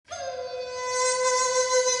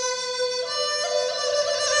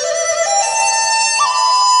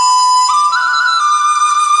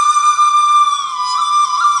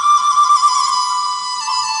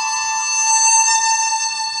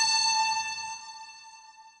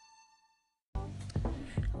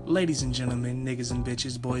Ladies and gentlemen, niggas and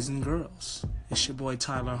bitches, boys and girls, it's your boy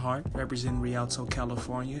Tyler Hart, representing Rialto,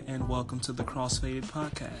 California, and welcome to the Crossfaded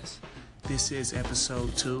Podcast. This is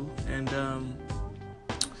episode 2, and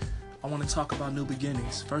I want to talk about new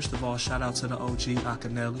beginnings. First of all, shout out to the OG,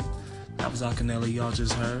 Akinelli. That was Akinelli y'all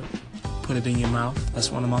just heard. Put It in Your Mouth.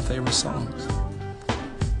 That's one of my favorite songs.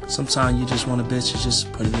 Sometimes you just want a bitch to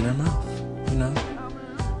just put it in her mouth, you know?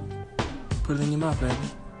 Put it in your mouth, baby.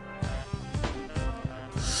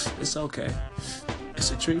 It's okay.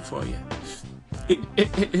 It's a treat for you.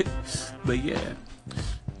 But yeah,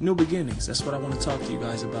 new beginnings. That's what I want to talk to you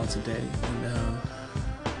guys about today.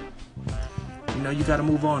 And you got to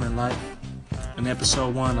move on in life. In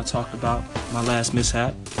episode 1, I talked about my last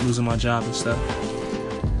mishap, losing my job and stuff.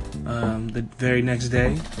 The very next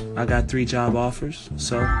day, I got 3 job offers.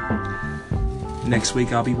 So next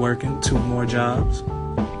week, I'll be working 2 more jobs,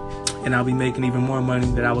 and I'll be making even more money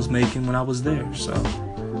than I was making when I was there. So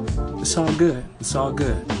it's all good. It's all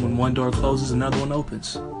good. When one door closes, another one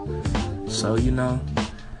opens. So,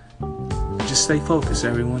 just stay focused,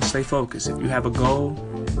 everyone. Stay focused. If you have a goal,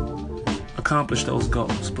 accomplish those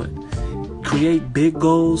goals. But create big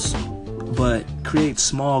goals, but create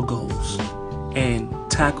small goals. And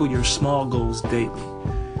tackle your small goals daily.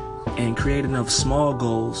 And create enough small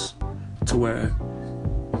goals to where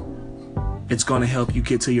it's going to help you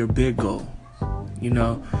get to your big goal.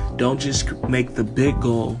 Don't just make the big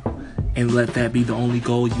goal and let that be the only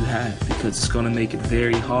goal you have, because it's going to make it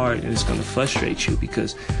very hard and it's going to frustrate you,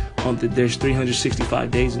 because there's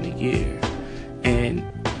 365 days in a year, and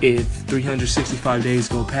if 365 days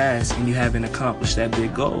go past and you haven't accomplished that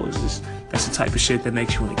big goal, that's the type of shit that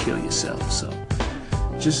makes you want to kill yourself. So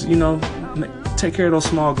just take care of those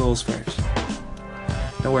small goals first.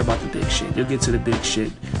 Don't worry about the big shit. You'll get to the big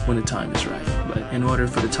shit when the time is right. But in order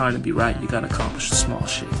for the time to be right, you gotta accomplish the small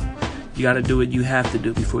shit. You gotta do what you have to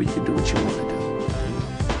do before you can do what you want to do.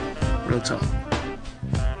 Real talk.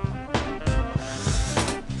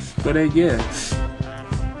 But yeah,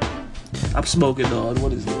 I'm smoking on,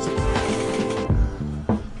 what is this?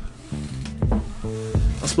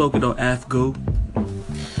 I'm smoking on Afgoo.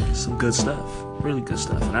 Some good stuff. Really good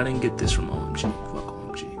stuff. And I didn't get this from OMG. Fuck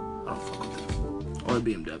OMG. I don't fuck with them. Or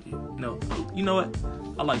BMW. No. You know what?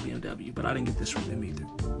 I like BMW, but I didn't get this from them either.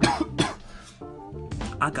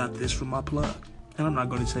 I got this from my plug. And I'm not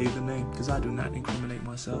going to tell you the name, because I do not incriminate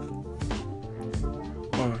myself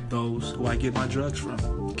or those who I get my drugs from.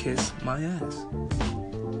 Kiss my ass.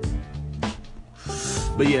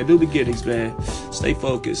 But yeah, new beginnings, man. Stay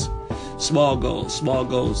focused. Small goals,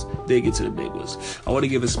 they get to the big ones. I want to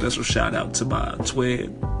give a special shout out to my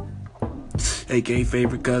twin, aka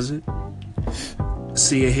favorite cousin,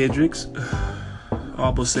 Sia Hendricks. I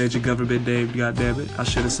almost said your government name, goddammit. I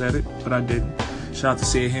should have said it, but I didn't. Shout out to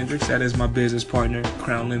Sia Hendricks. That is my business partner,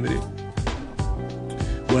 Crown Limited.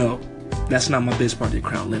 Well, that's not my business partner,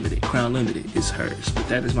 Crown Limited. Crown Limited is hers, but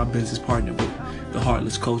that is my business partner with the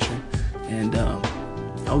Heartless Culture. And,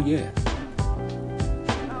 oh yeah.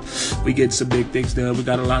 We get some big things done. We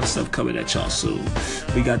got a lot of stuff coming at y'all soon.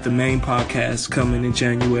 We got the main podcast coming in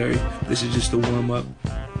January. This is just a warm-up.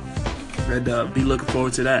 And be looking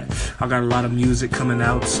forward to that. I got a lot of music coming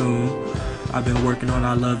out soon. I've been working on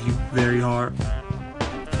I Love You very hard.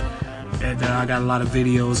 And I got a lot of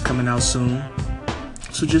videos coming out soon.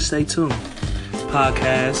 So just stay tuned.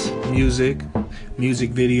 Podcasts, music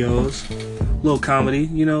videos, a little comedy,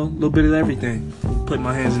 a little bit of everything. Putting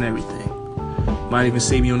my hands in everything. Might even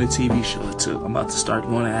see me on a TV show too. I'm about to start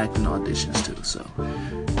going to acting auditions too. So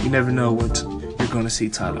you never know what you're going to see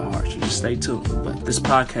Tyler Hart. So just stay tuned. But this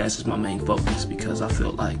podcast is my main focus, because I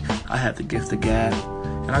feel like I have the gift of gab.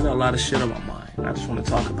 And I got a lot of shit on my mind. I just want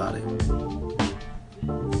to talk about it.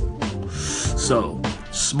 So,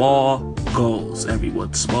 small goals,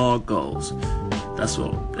 everyone. Small goals. That's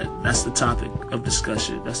the topic of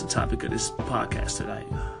discussion. That's the topic of this podcast tonight.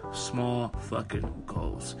 Small fucking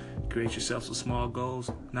goals. Create yourself some small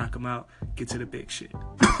goals. Knock them out. Get to the big shit.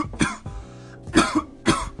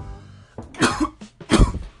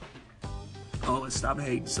 Oh, and stop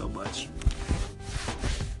hating so much.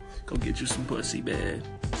 Go get you some pussy, man.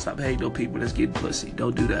 Stop hating on people that's getting pussy.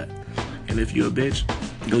 Don't do that. And if you're a bitch,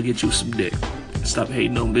 go get you some dick. Stop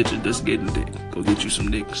hating on bitches that's getting dick. Go get you some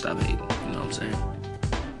dick and stop hating. You know what I'm saying?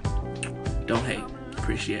 Don't hate.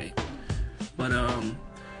 Appreciate. But,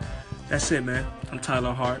 that's it, man. I'm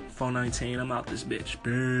Tyler Hart, 419. I'm out this bitch.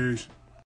 Peace.